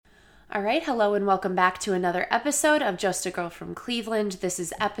All right, hello and welcome back to another episode of Just a Girl from Cleveland. This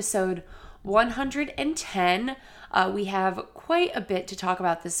is episode 110. We have quite a bit to talk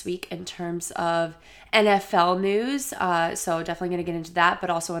about this week in terms of NFL news, so definitely going to get into that, but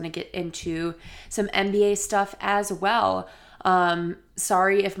also want to get into some NBA stuff as well.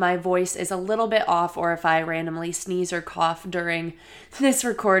 Sorry if my voice is a little bit off or if I randomly sneeze or cough during this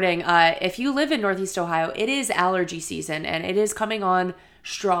recording. If you live in Northeast Ohio, it is allergy season and it is coming on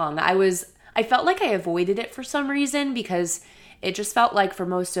strong. I felt like I avoided it for some reason because it just felt like for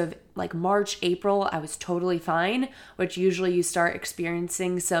most of like March, April, I was totally fine, which usually you start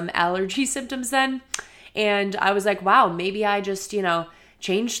experiencing some allergy symptoms then. And I was like, wow, maybe I just,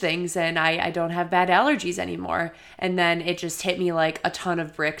 change things and I don't have bad allergies anymore. And then it just hit me like a ton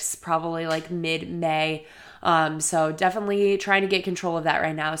of bricks, probably like mid-May. So definitely trying to get control of that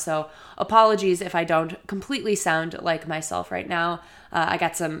right now. So apologies if I don't completely sound like myself right now. I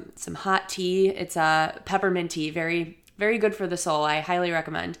got some hot tea. It's peppermint tea, very, very good for the soul. I highly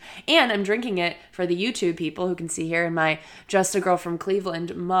recommend. And I'm drinking it for the YouTube people who can see here in my Just a Girl from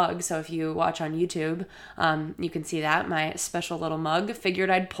Cleveland mug. So if you watch on YouTube, you can see that, my special little mug. Figured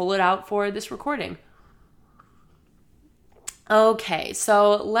I'd pull it out for this recording. Okay,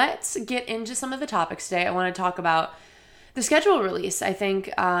 so let's get into some of the topics today. I want to talk about the schedule release. I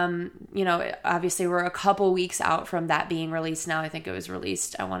think, obviously we're a couple weeks out from that being released now. I think it was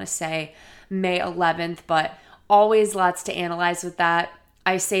released, I want to say May 11th, but always lots to analyze with that.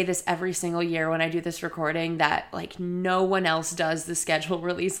 I say this every single year when I do this recording that like no one else does the schedule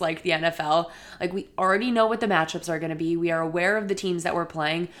release like the NFL. Like we already know what the matchups are going to be. We are aware of the teams that we're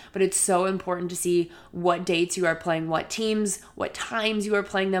playing, but it's so important to see what dates you are playing, what teams, what times you are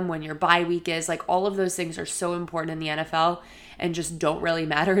playing them, when your bye week is. Like all of those things are so important in the NFL and just don't really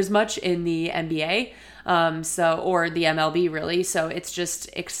matter as much in the NBA. Or the MLB really. So it's just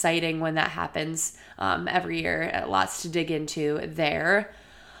exciting when that happens every year. Lots to dig into there.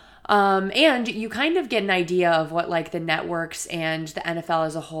 And you kind of get an idea of what like the networks and the NFL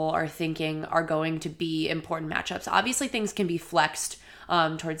as a whole are thinking are going to be important matchups. Obviously things can be flexed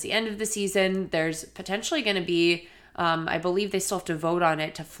towards the end of the season. There's potentially going to be I believe they still have to vote on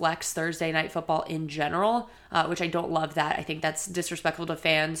it to flex Thursday night football in general, which I don't love that. I think that's disrespectful to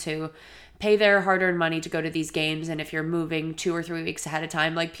fans who pay their hard-earned money to go to these games. And if you're moving 2 or 3 weeks ahead of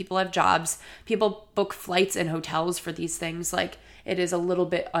time, like people have jobs, people book flights and hotels for these things. Like it is a little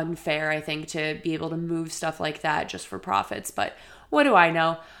bit unfair, I think, to be able to move stuff like that just for profits. But what do I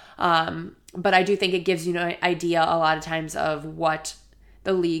know? But I do think it gives you an idea a lot of times of what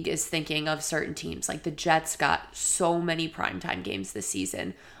the league is thinking of certain teams. Like the Jets got so many primetime games this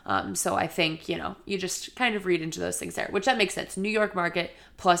season. So I think, you just kind of read into those things there, which that makes sense. New York market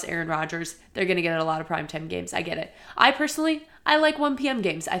plus Aaron Rodgers, they're going to get a lot of primetime games. I get it. I like 1 p.m.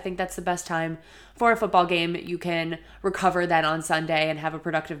 games. I think that's the best time for a football game. You can recover that on Sunday and have a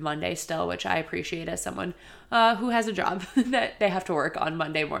productive Monday still, which I appreciate as someone who has a job that they have to work on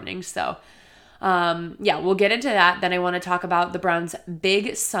Monday mornings. So we'll get into that. Then I want to talk about the Browns'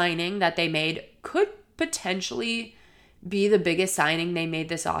 big signing that they made. Could potentially be the biggest signing they made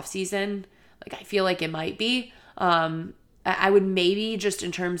this offseason. Like, I feel like it might be. I would maybe just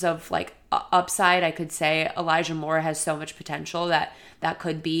in terms of like upside, I could say Elijah Moore has so much potential that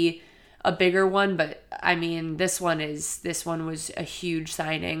could be a bigger one. But I mean, this one was a huge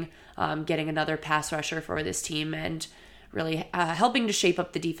signing, getting another pass rusher for this team and really helping to shape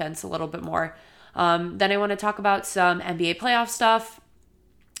up the defense a little bit more. Then I want to talk about some NBA playoff stuff,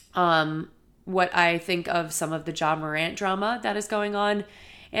 what I think of some of the Ja Morant drama that is going on,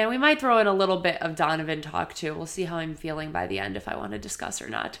 and we might throw in a little bit of Donovan talk too. We'll see how I'm feeling by the end if I want to discuss or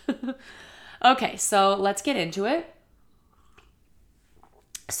not. Okay, so let's get into it.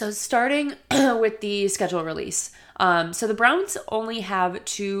 So starting with the schedule release. So the Browns only have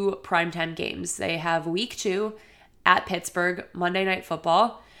 2 primetime games. They have week 2 at Pittsburgh, Monday Night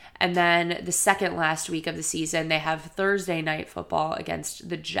Football. And then the second last week of the season, they have Thursday Night Football against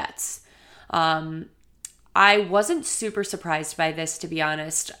the Jets. I wasn't super surprised by this, to be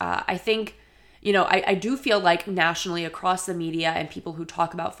honest. I think, I do feel like nationally across the media and people who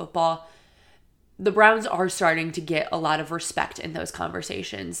talk about football, the Browns are starting to get a lot of respect in those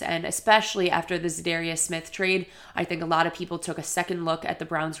conversations. And especially after the Za'Darius Smith trade, I think a lot of people took a second look at the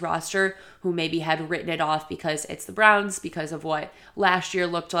Browns roster who maybe had written it off because it's the Browns, because of what last year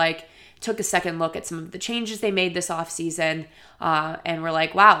looked like, took a second look at some of the changes they made this offseason, and were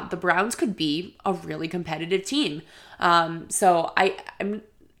like, wow, the Browns could be a really competitive team. So I'm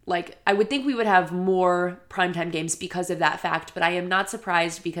like, I would think we would have more primetime games because of that fact, but I am not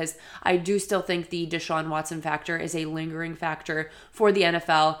surprised because I do still think the Deshaun Watson factor is a lingering factor for the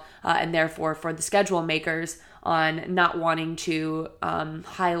NFL. and therefore for the schedule makers on not wanting to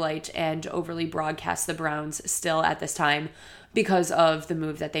highlight and overly broadcast the Browns still at this time because of the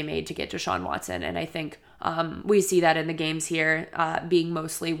move that they made to get Deshaun Watson. And I think we see that in the games here being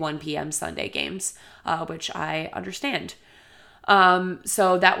mostly 1 p.m. Sunday games, which I understand.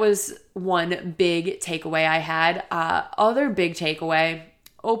 So that was one big takeaway I had. Other big takeaway,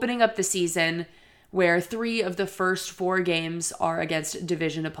 opening up the season where 3 of the first 4 games are against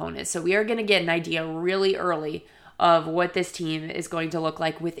division opponents. So we are going to get an idea really early of what this team is going to look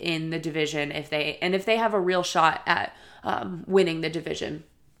like within the division if they have a real shot at winning the division.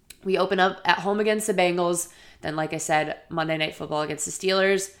 We open up at home against the Bengals. Then, like I said, Monday Night Football against the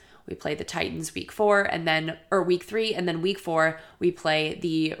Steelers. We play the Titans week 3, and then week 4, we play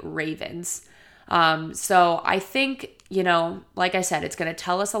the Ravens. So I think, like I said, it's going to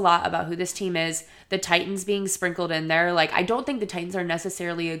tell us a lot about who this team is. The Titans being sprinkled in there. Like, I don't think the Titans are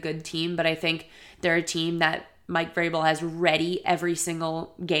necessarily a good team, but I think they're a team that Mike Vrabel has ready every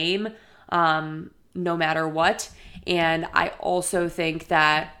single game, no matter what. And I also think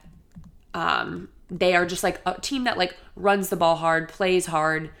that they are just like a team that like runs the ball hard, plays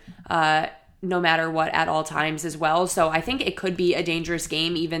hard, no matter what at all times as well. So I think it could be a dangerous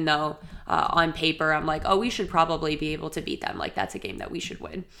game, even though on paper I'm like, oh, we should probably be able to beat them. Like, that's a game that we should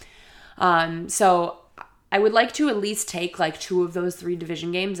win. So I would like to at least take like 2 of those 3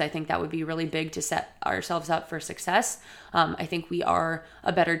 division games. I think that would be really big to set ourselves up for success. I think we are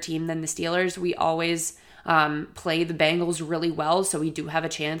a better team than the Steelers. We always play the Bengals really well, so we do have a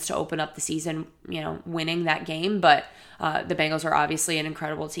chance to open up the season, winning that game. But the Bengals are obviously an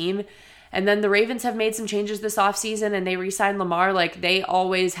incredible team. And then the Ravens have made some changes this offseason, and they re-signed Lamar. Like, they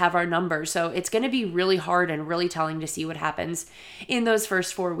always have our number. So it's going to be really hard and really telling to see what happens in those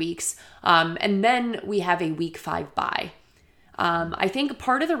first 4 weeks. And then we have a week 5 bye. I think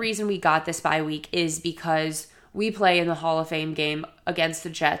part of the reason we got this bye week is because we play in the Hall of Fame game against the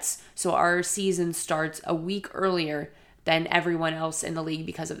Jets. So our season starts a week earlier than everyone else in the league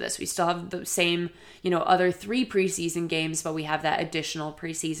because of this. We still have the same, other 3 preseason games, but we have that additional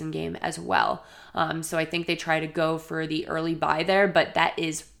preseason game as well. So I think they try to go for the early bye there, but that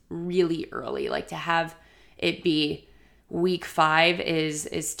is really early. Like, to have it be week 5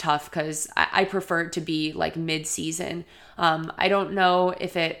 is tough because I prefer it to be like mid-season. I don't know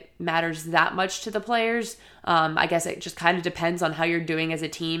if it matters that much to the players. I guess it just kind of depends on how you're doing as a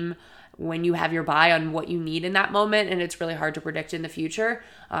team when you have your bye, on what you need in that moment, and it's really hard to predict in the future.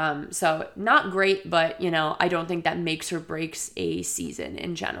 So not great, but I don't think that makes or breaks a season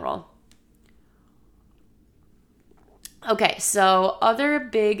in general. Okay, so other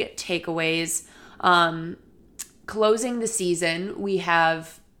big takeaways. Closing the season, we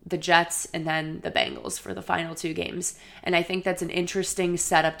have the Jets and then the Bengals for the final 2 games. And I think that's an interesting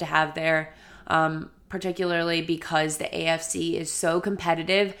setup to have there, particularly because the AFC is so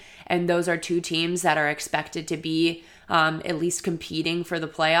competitive, and those are 2 teams that are expected to be at least competing for the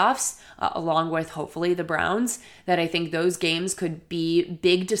playoffs, along with hopefully the Browns, that I think those games could be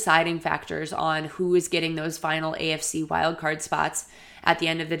big deciding factors on who is getting those final AFC wildcard spots at the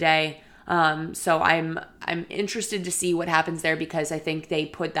end of the day. So I'm interested to see what happens there, because I think they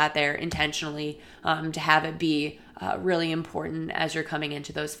put that there intentionally to have it be really important as you're coming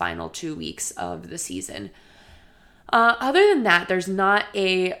into those final 2 weeks of the season. Other than that, there's not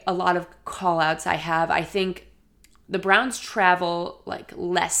a lot of call outs I have. I think the Browns travel like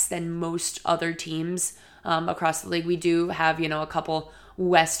less than most other teams across the league. We do have, a couple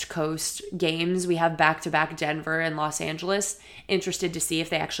West Coast games. We have back-to-back Denver and Los Angeles. Interested to see if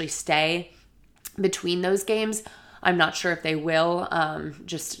they actually stay between those games. I'm not sure if they will,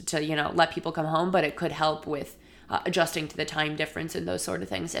 just to, let people come home, but it could help with adjusting to the time difference and those sort of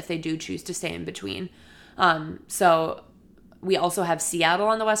things if they do choose to stay in between. So we also have Seattle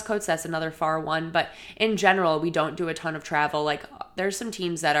on the West Coast. That's another far one. But in general, we don't do a ton of travel. Like, there's some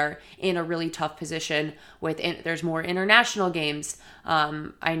teams that are in a really tough position there's more international games.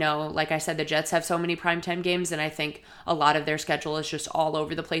 I know, like I said, the Jets have so many primetime games, and I think a lot of their schedule is just all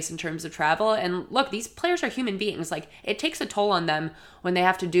over the place in terms of travel. And look, these players are human beings. Like, it takes a toll on them when they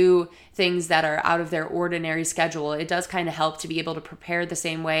have to do things that are out of their ordinary schedule. It does kind of help to be able to prepare the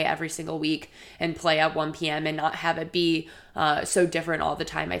same way every single week and play at 1 p.m. and not have it be so different all the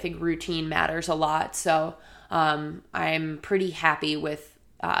time. I think routine matters a lot. So I'm pretty happy with,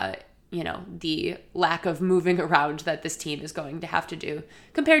 the lack of moving around that this team is going to have to do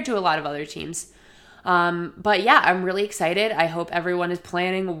compared to a lot of other teams. But yeah, I'm really excited. I hope everyone is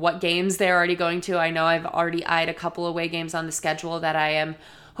planning what games they're already going to. I know I've already eyed a couple away games on the schedule that I am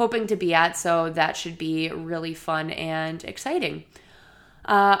hoping to be at, so that should be really fun and exciting.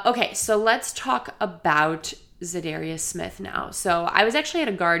 Okay, so let's talk about Za'Darius Smith now. So I was actually at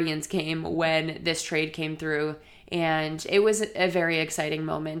a Guardians game when this trade came through, and it was a very exciting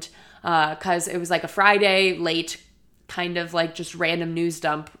moment because it was like a Friday late, kind of like just random news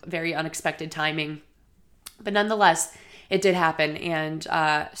dump, very unexpected timing. But nonetheless, it did happen, and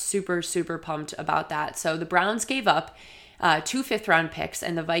super, super pumped about that. So the Browns gave up 2 5th-round picks,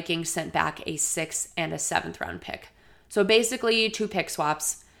 and the Vikings sent back a 6th and a 7th-round pick. So basically 2 pick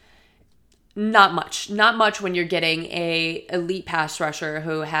swaps. Not much when you're getting a elite pass rusher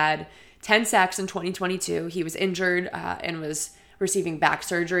who had 10 sacks in 2022. He was injured and was receiving back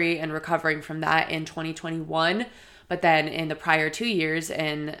surgery and recovering from that in 2021. But then in the prior 2 years,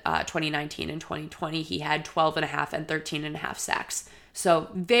 in 2019 and 2020, he had 12 and a half and 13 and a half sacks. So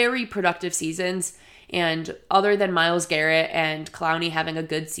very productive seasons. And other than Myles Garrett and Clowney having a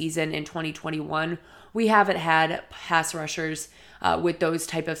good season in 2021, we haven't had pass rushers with those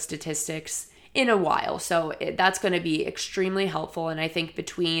type of statistics in a while. So that's going to be extremely helpful. And I think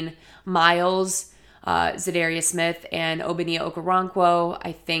between Myles, Za'Darius Smith, and Ogbonnia Okoronkwo,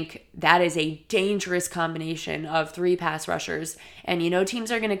 I think that is a dangerous combination of 3 pass rushers. And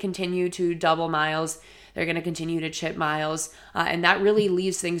teams are going to continue to double Myles. They're going to continue to chip Myles. And that really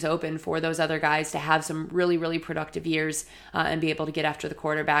leaves things open for those other guys to have some really, really productive years and be able to get after the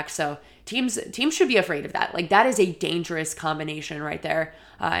quarterback. So teams should be afraid of that. Like, that is a dangerous combination right there.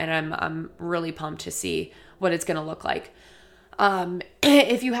 And I'm really pumped to see what it's going to look like.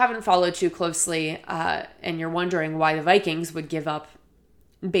 If you haven't followed too closely and you're wondering why the Vikings would give up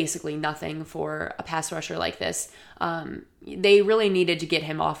basically nothing for a pass rusher like this, they really needed to get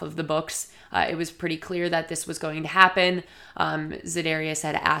him off of the books. It was pretty clear that this was going to happen. Za'Darius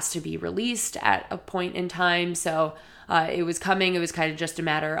had asked to be released at a point in time, so it was coming. It was kind of just a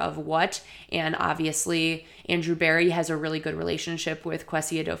matter of what. And obviously, Andrew Berry has a really good relationship with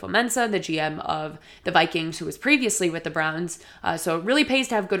Kwesi Adofo-Mensah, the GM of the Vikings, who was previously with the Browns. So it really pays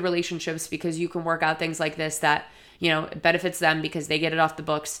to have good relationships because you can work out things like this that, it benefits them because they get it off the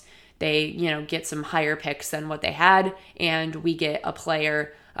books. They, get some higher picks than what they had, and we get a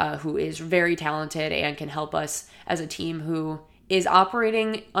player who is very talented and can help us as a team who is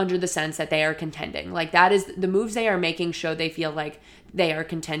operating under the sense that they are contending. Like, that is the moves they are making show they feel like they are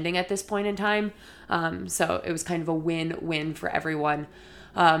contending at this point in time. So it was kind of a win-win for everyone.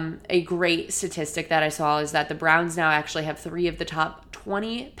 A great statistic that I saw is that the Browns now actually have 3 of the top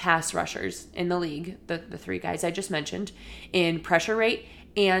 20 pass rushers in the league, the 3 guys I just mentioned, in pressure rate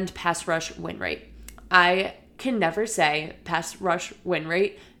and pass rush win rate. I can never say pass rush win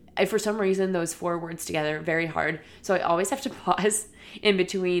rate. For some reason, those 4 words together are very hard. So I always have to pause in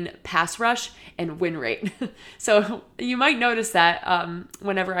between pass rush and win rate. So you might notice that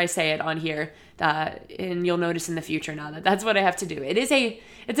whenever I say it on here, and you'll notice in the future now that that's what I have to do. It's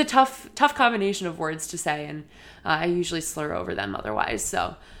a tough combination of words to say, and I usually slur over them otherwise.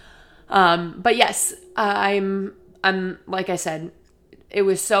 So, but yes, I'm like I said, it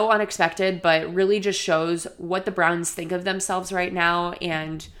was so unexpected, but really just shows what the Browns think of themselves right now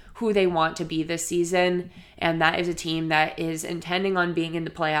and who they want to be this season. And that is a team that is intending on being in the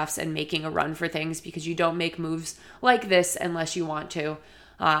playoffs and making a run for things, because you don't make moves like this unless you want to.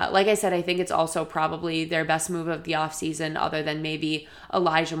 Like I said, I think it's also probably their best move of the offseason, other than maybe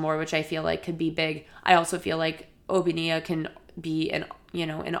Elijah Moore, which I feel like could be big. I also feel like Ogbonnia can be an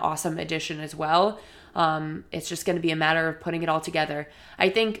awesome addition as well. It's just going to be a matter of putting it all together. I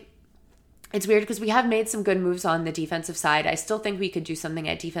think it's weird because we have made some good moves on the defensive side. I still think we could do something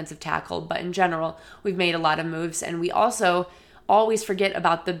at defensive tackle, but in general, we've made a lot of moves, and we also always forget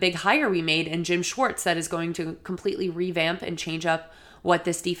about the big hire we made in Jim Schwartz that is going to completely revamp and change up what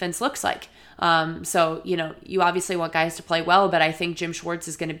this defense looks like. So, you obviously want guys to play well, but I think Jim Schwartz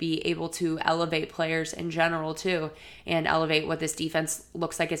is going to be able to elevate players in general too, and elevate what this defense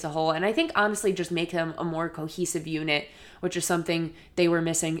looks like as a whole. And I think honestly just make them a more cohesive unit, which is something they were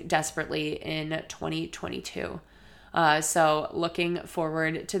missing desperately in 2022. So looking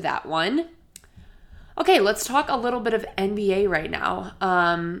forward to that one. Okay, let's talk a little bit of NBA right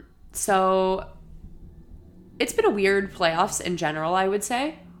now. So it's been a weird playoffs in general, I would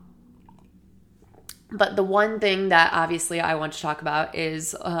say. But the one thing that obviously I want to talk about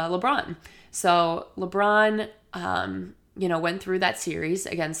is LeBron. So LeBron, went through that series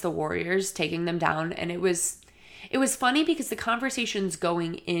against the Warriors, taking them down. And it was funny because the conversations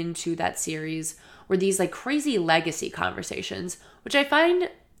going into that series were these like crazy legacy conversations, which I find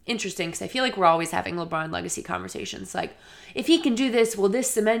interesting because I feel like we're always having LeBron legacy conversations. Like, if he can do this, will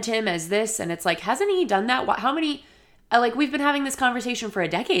this cement him as this? And it's like, hasn't he done that? How many we've been having this conversation for a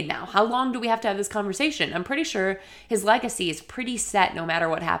decade now. How long do we have to have this conversation? I'm pretty sure his legacy is pretty set no matter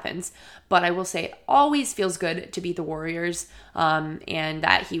what happens. But I will say it always feels good to beat the Warriors, and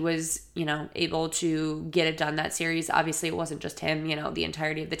that he was, able to get it done that series. Obviously, it wasn't just him, the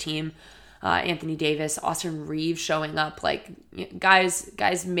entirety of the team. Anthony Davis, Austin Reeves showing up,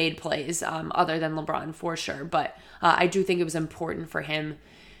 guys made plays other than LeBron for sure. But I do think it was important for him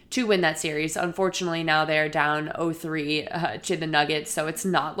to win that series. Unfortunately, now they're down 0-3 to the Nuggets, so it's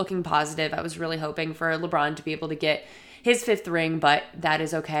not looking positive. I was really hoping for LeBron to be able to get his 5th ring, but that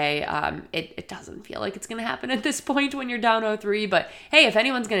is okay. It doesn't feel like it's going to happen at this point when you're down 0-3, but hey, if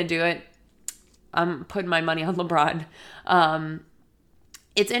anyone's going to do it, I'm putting my money on LeBron.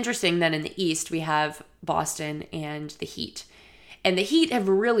 It's interesting that in the East, we have Boston and the Heat. And the Heat have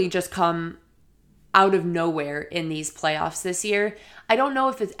really just come out of nowhere in these playoffs this year. I don't know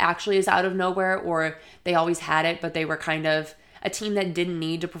if it actually is out of nowhere or they always had it, but they were kind of a team that didn't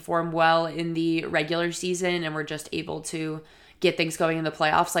need to perform well in the regular season and were just able to get things going in the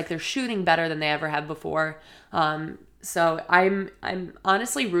playoffs. They're shooting better than they ever have before. So I'm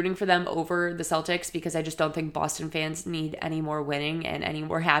honestly rooting for them over the Celtics because I just don't think Boston fans need any more winning and any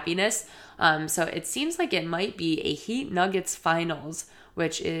more happiness. So it seems like it might be a Heat Nuggets finals,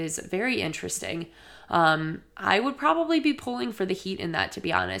 which is very interesting. I would probably be pulling for the Heat in that, to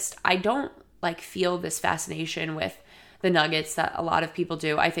be honest. I don't feel this fascination with the Nuggets that a lot of people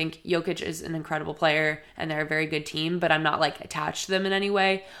do. I think Jokic is an incredible player and they're a very good team, but I'm not attached to them in any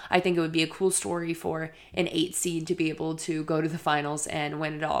way. I think it would be a cool story for an 8 seed to be able to go to the finals and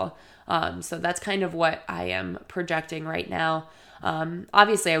win it all. So that's kind of what I am projecting right now.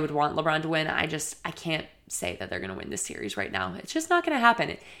 Obviously I would want LeBron to win. I can't say that they're going to win this series right now. It's just not going to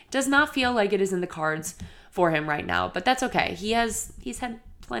happen. It does not feel like it is in the cards for him right now, but that's okay. He's had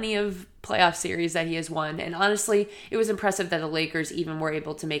plenty of playoff series that he has won. And honestly, it was impressive that the Lakers even were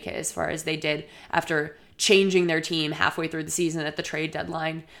able to make it as far as they did after changing their team halfway through the season at the trade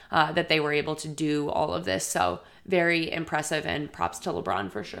deadline, that they were able to do all of this. So very impressive and props to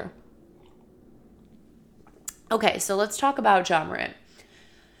LeBron for sure. Okay, so let's talk about Ja Morant.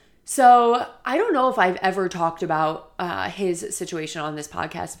 So I don't know if I've ever talked about his situation on this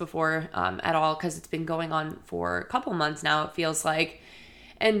podcast before at all, because it's been going on for a couple months now, it feels like.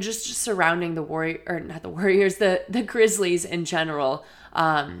 And just surrounding the the Grizzlies in general.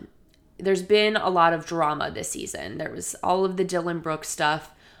 There's been a lot of drama this season. There was all of the Dillon Brooks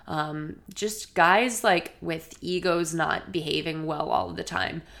stuff. Just guys with egos not behaving well all of the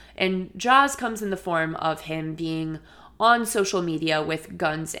time. And Ja's comes in the form of him being on social media with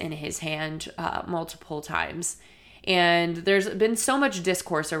guns in his hand multiple times. And there's been so much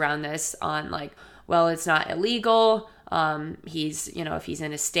discourse around this on it's not illegal. He's, if he's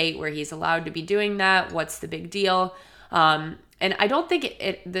in a state where he's allowed to be doing that, what's the big deal? And I don't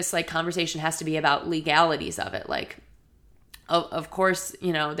think this conversation has to be about legalities of it. Of course,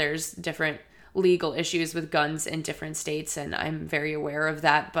 there's different legal issues with guns in different states, and I'm very aware of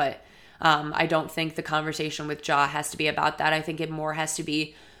that. But I don't think the conversation with Ja has to be about that. I think it more has to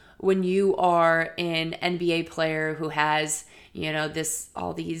be when you are an NBA player who has,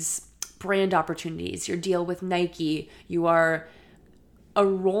 all these brand opportunities, your deal with Nike, you are a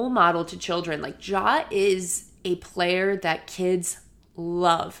role model to children. Ja is a player that kids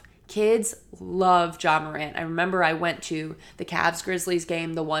love. Kids love Ja Morant. I remember I went to the Cavs-Grizzlies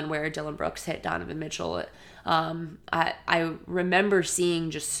game, the one where Dillon Brooks hit Donovan Mitchell. I remember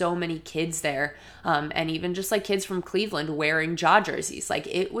seeing just so many kids there, and even just kids from Cleveland wearing Ja jerseys.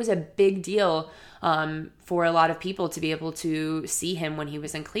 It was a big deal for a lot of people to be able to see him when he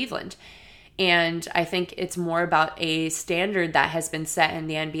was in Cleveland. And I think it's more about a standard that has been set in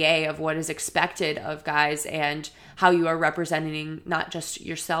the NBA of what is expected of guys and how you are representing not just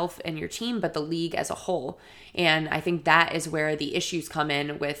yourself and your team, but the league as a whole. And I think that is where the issues come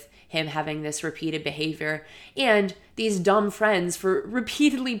in with him having this repeated behavior and these dumb friends for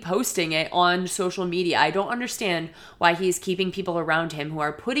repeatedly posting it on social media. I don't understand why he's keeping people around him who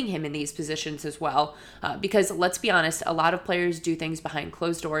are putting him in these positions as well. Because let's be honest, a lot of players do things behind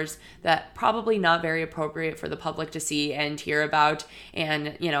closed doors that probably not very appropriate for the public to see and hear about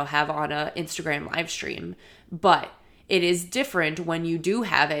and, have on a Instagram live stream. But it is different when you do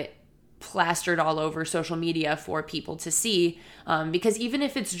have it plastered all over social media for people to see, because even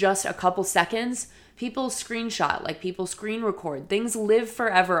if it's just a couple seconds, people screenshot, people screen record. Things live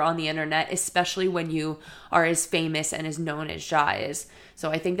forever on the internet, especially when you are as famous and as known as Ja is. So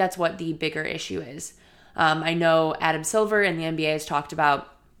I think that's what the bigger issue is. I know Adam Silver and the NBA has talked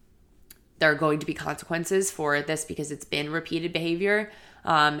about there are going to be consequences for this because it's been repeated behavior.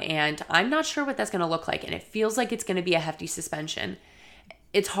 And I'm not sure what that's going to look like. And it feels like it's going to be a hefty suspension.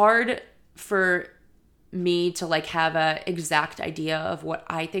 It's hard for me to like have a exact idea of what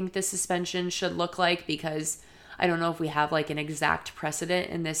I think the suspension should look like, because I don't know if we have like an exact precedent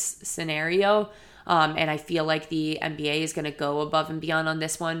in this scenario. And I feel like the NBA is going to go above and beyond on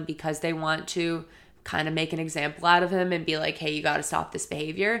this one because they want to kind of make an example out of him and be like, hey, you got to stop this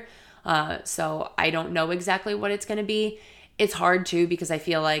behavior. So I don't know exactly what it's going to be. It's hard too, because I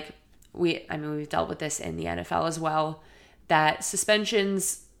feel like we've dealt with this in the NFL as well, that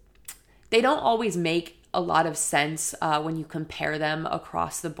suspensions, they don't always make a lot of sense when you compare them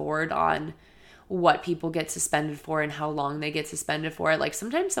across the board on what people get suspended for and how long they get suspended for. Like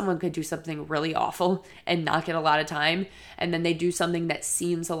sometimes someone could do something really awful and not get a lot of time, and then they do something that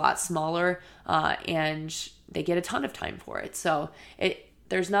seems a lot smaller and they get a ton of time for it. So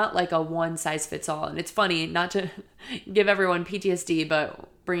there's not like a one size fits all. And it's funny, not to give everyone PTSD, but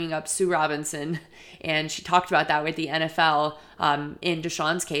bringing up Sue Robinson, and she talked about that with the NFL in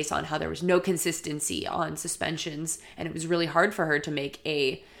Deshaun's case on how there was no consistency on suspensions, and it was really hard for her to make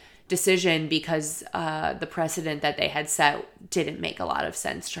a decision because the precedent that they had set didn't make a lot of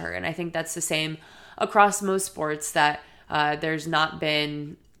sense to her. And I think that's the same across most sports, that there's not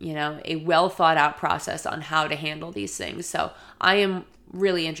been, a well thought out process on how to handle these things. So I am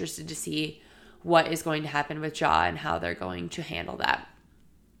really interested to see what is going to happen with Ja and how they're going to handle that.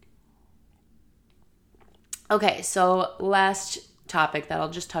 Okay, so last topic that I'll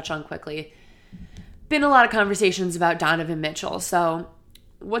just touch on quickly. Been a lot of conversations about Donovan Mitchell. So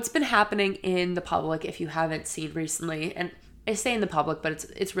what's been happening in the public, if you haven't seen recently, and I say in the public, but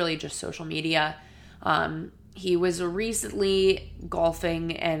it's really just social media. He was recently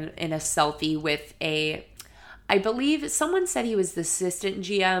golfing and in a selfie with I believe someone said he was the assistant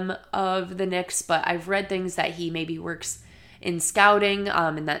GM of the Knicks, but I've read things that he maybe works in scouting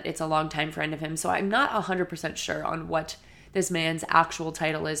and that it's a longtime friend of him. So I'm not 100% sure on what this man's actual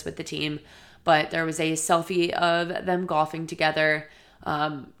title is with the team, but there was a selfie of them golfing together.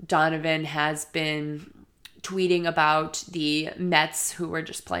 Donovan has been tweeting about the Mets, who were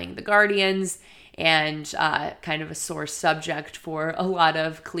just playing the Guardians, and kind of a sore subject for a lot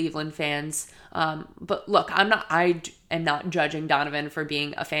of Cleveland fans. But look, I am not judging Donovan for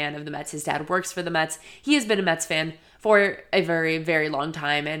being a fan of the Mets. His dad works for the Mets. He has been a Mets fan for a very, very long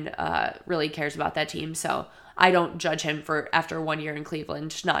time and really cares about that team. So I don't judge him for, after 1 year in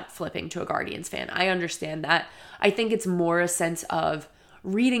Cleveland, not flipping to a Guardians fan. I understand that. I think it's more a sense of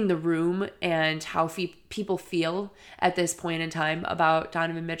reading the room and how people feel at this point in time about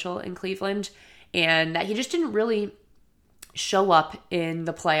Donovan Mitchell in Cleveland, and that he just didn't really show up in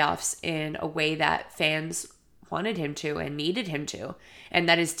the playoffs in a way that fans wanted him to and needed him to, and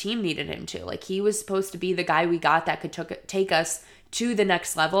that his team needed him to. Like, he was supposed to be the guy we got that could take us to the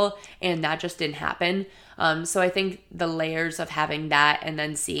next level, and that just didn't happen. So I think the layers of having that and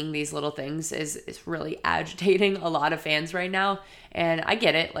then seeing these little things is really agitating a lot of fans right now. And I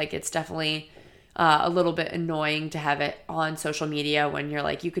get it. Like, it's definitely a little bit annoying to have it on social media when you're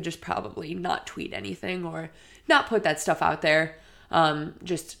like, you could just probably not tweet anything or not put that stuff out there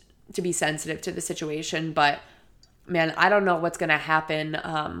just to be sensitive to the situation. But man, I don't know what's going to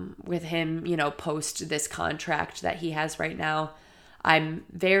happen with him, post this contract that he has right now. I'm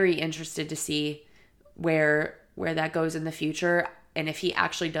very interested to see where that goes in the future, and if he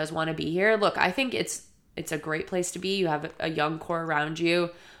actually does want to be here. Look, I think it's a great place to be. You have a young core around you.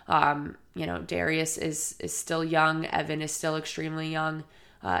 Darius is still young. Evan is still extremely young.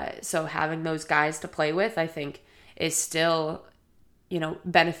 So having those guys to play with, I think, is still,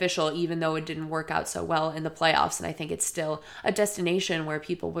 beneficial, even though it didn't work out so well in the playoffs. And I think it's still a destination where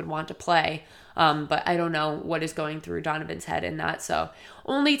people would want to play. But I don't know what is going through Donovan's head in that. So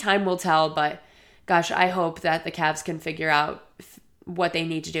only time will tell. But gosh, I hope that the Cavs can figure out what they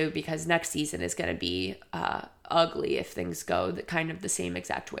need to do, because next season is going to be ugly if things go kind of the same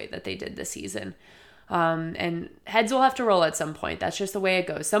exact way that they did this season. And heads will have to roll at some point. That's just the way it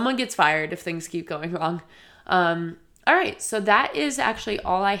goes. Someone gets fired if things keep going wrong. All right, so that is actually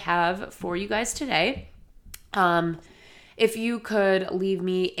all I have for you guys today. If you could leave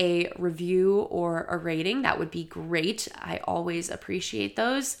me a review or a rating, that would be great. I always appreciate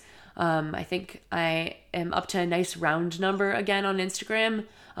those. I think I am up to a nice round number again on Instagram.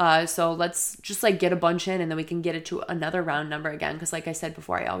 So let's just get a bunch in, and then we can get it to another round number again. Cause like I said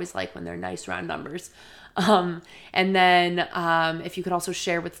before, I always like when they're nice round numbers. And then, if you could also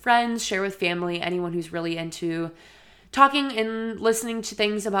share with friends, share with family, anyone who's really into talking and listening to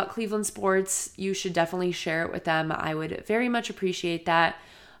things about Cleveland sports, you should definitely share it with them. I would very much appreciate that.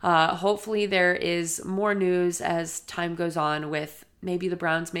 Hopefully there is more news as time goes on with Maybe the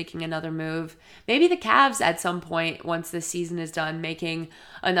Browns making another move. Maybe the Cavs at some point, once this season is done, making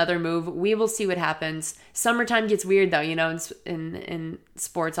another move. We will see what happens. Summertime gets weird, though, in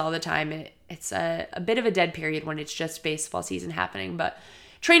sports all the time. It's a bit of a dead period when it's just baseball season happening. But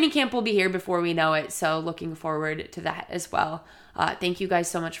training camp will be here before we know it, so looking forward to that as well. Thank you guys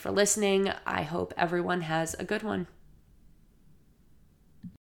so much for listening. I hope everyone has a good one.